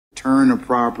return a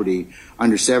property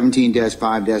under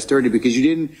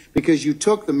 17-5-30 because you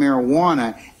took the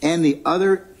marijuana and the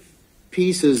other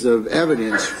pieces of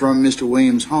evidence from Mr.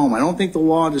 Williams' home. I don't think the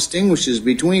law distinguishes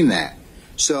between that.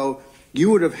 So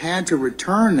you would have had to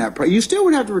return that. You still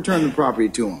would have to return the property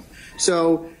to him.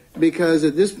 So because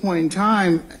at this point in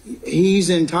time, he's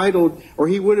entitled, or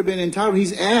he would have been entitled.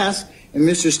 He's asked, and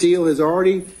Mr. Steele has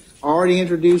already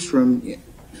introduced from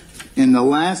in the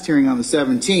last hearing on the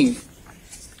 17th.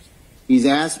 He's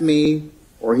asked me,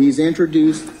 or he's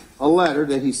introduced a letter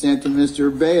that he sent to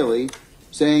Mr. Bailey,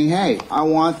 saying, "Hey, I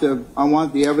want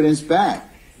the evidence back."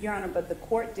 Your Honor, but the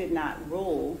court did not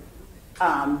rule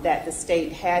that the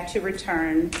state had to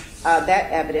return that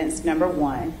evidence. Number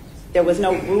one, there was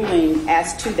no ruling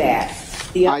as to that.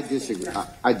 I disagree.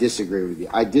 I disagree with you.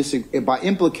 I disagree. By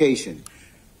implication,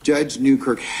 Judge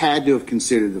Newkirk had to have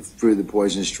considered the fruit of the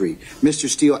poisonous tree. Mr.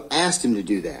 Steele asked him to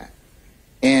do that,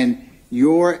 and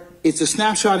it's a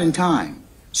snapshot in time.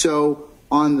 So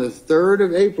on the 3rd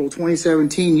of April,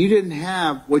 2017, you didn't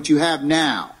have what you have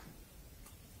now.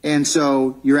 And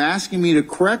so you're asking me to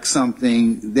correct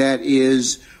something that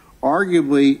is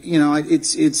arguably,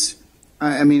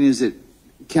 I mean,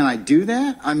 can I do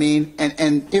that? I mean,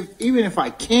 and even if I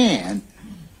can,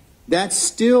 that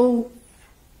still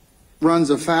runs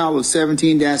afoul of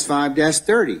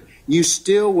 17-5-30. You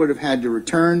still would have had to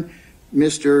return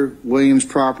Mr. Williams'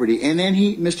 property, and then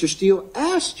Mr. Steele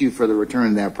asked you for the return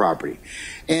of that property.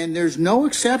 And there's no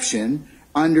exception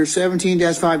under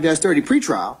 17-5-30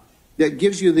 pretrial that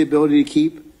gives you the ability to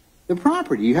keep the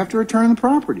property. You have to return the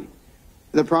property.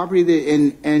 The property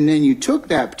that, and then you took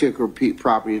that particular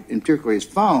property, in particular his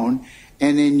phone,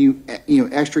 and then you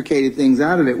extricated things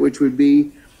out of it, which would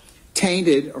be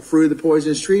tainted or fruit of the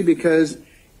poisonous tree, because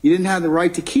you didn't have the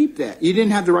right to keep that. You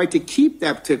didn't have the right to keep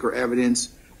that particular evidence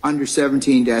under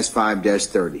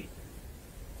 17-5-30.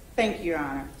 Thank you, Your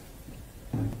Honor.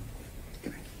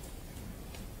 Okay.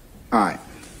 All right.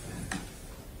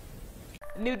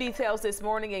 New details this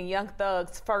morning in Young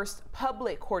Thug's first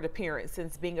public court appearance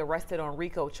since being arrested on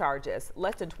Rico charges.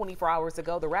 Less than 24 hours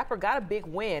ago, the rapper got a big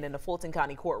win in the Fulton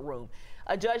County courtroom.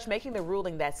 A judge making the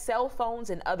ruling that cell phones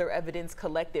and other evidence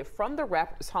collected from the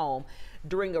rapper's home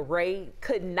during a raid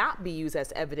could not be used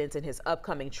as evidence in his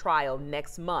upcoming trial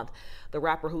next month. The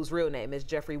rapper, whose real name is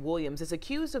Jeffrey Williams, is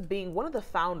accused of being one of the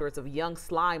founders of Young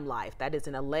Slime Life. That is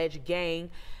an alleged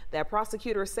gang that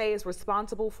prosecutors say is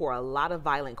responsible for a lot of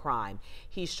violent crime.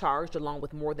 He's charged along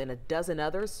with more than a dozen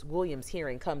others. Williams'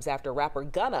 hearing comes after rapper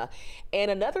Gunna and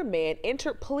another man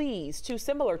entered pleas to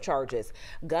similar charges.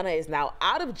 Gunna is now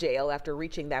out of jail after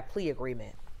reaching that plea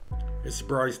agreement. It's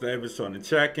Bryce Davis on the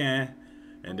check-in,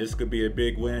 and this could be a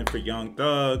big win for Young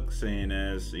Thug, seeing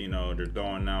as, they're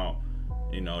throwing out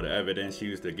the evidence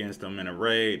used against them in a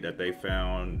raid that they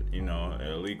found, an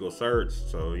illegal search.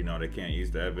 So, they can't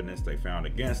use the evidence they found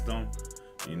against them.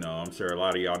 I'm sure a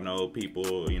lot of y'all know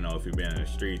people, if you've been in the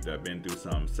street that been through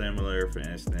something similar. For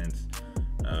instance,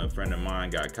 a friend of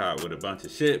mine got caught with a bunch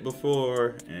of shit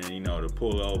before, and, the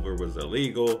pullover was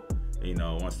illegal.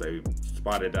 Once they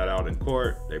spotted that out in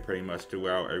court, they pretty much threw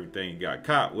out everything he got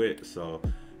caught with. So,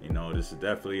 this is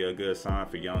definitely a good sign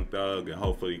for Young Thug, and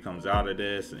hopefully he comes out of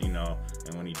this, and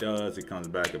when he does, he comes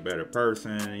back a better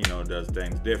person, does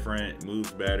things different,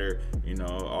 moves better,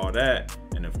 all that.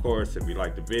 And of course, if you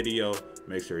like the video,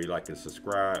 make sure you like and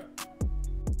subscribe.